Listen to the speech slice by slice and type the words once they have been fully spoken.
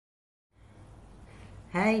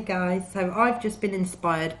Hey guys, so I've just been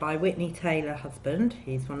inspired by Whitney Taylor husband.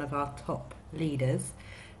 He's one of our top leaders.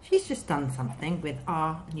 She's just done something with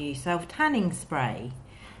our new self-tanning spray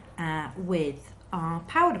with our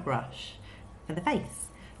powder brush for the face.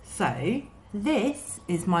 So this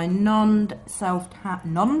is my non-self-tan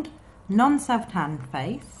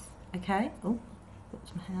face, okay? Oh, got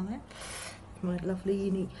some hair there. My lovely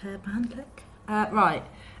Younique hairband, look. Right,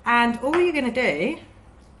 and all you're gonna do,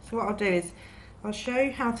 so what I'll do is I'll show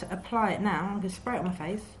you how to apply it now. I'm going to spray it on my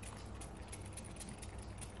face.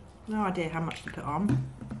 No idea how much to put on.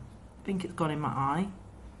 I think it's gone in my eye.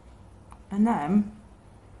 And then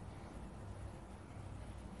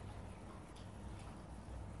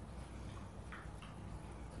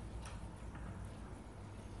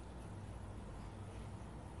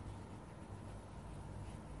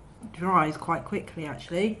it dries quite quickly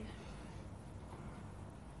actually.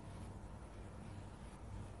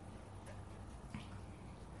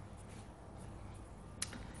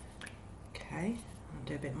 Okay, I'll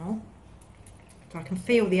do a bit more. So I can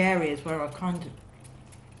feel the areas where I've kind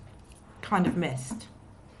of missed.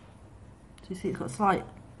 So you see it's got a slight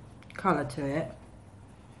colour to it.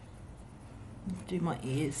 Let's do my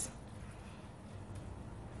ears.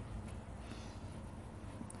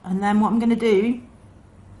 And then what I'm going to do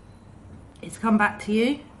is come back to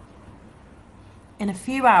you in a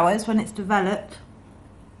few hours when it's developed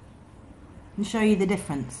and show you the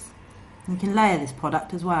difference. You can layer this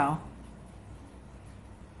product as well.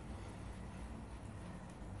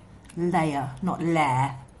 Layer, not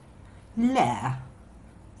lair. Lair.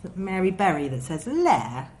 Is it Mary Berry that says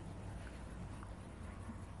lair?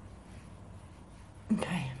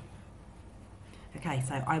 Okay. Okay,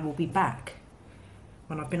 so I will be back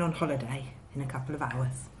when I've been on holiday in a couple of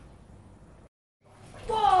hours.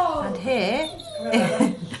 Whoa! And here,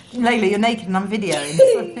 Layla, you're naked and I'm videoing.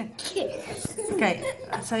 Okay,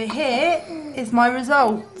 so here is my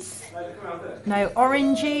results. No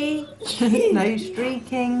orangey, no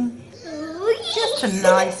streaking, just a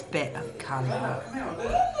nice bit of colour.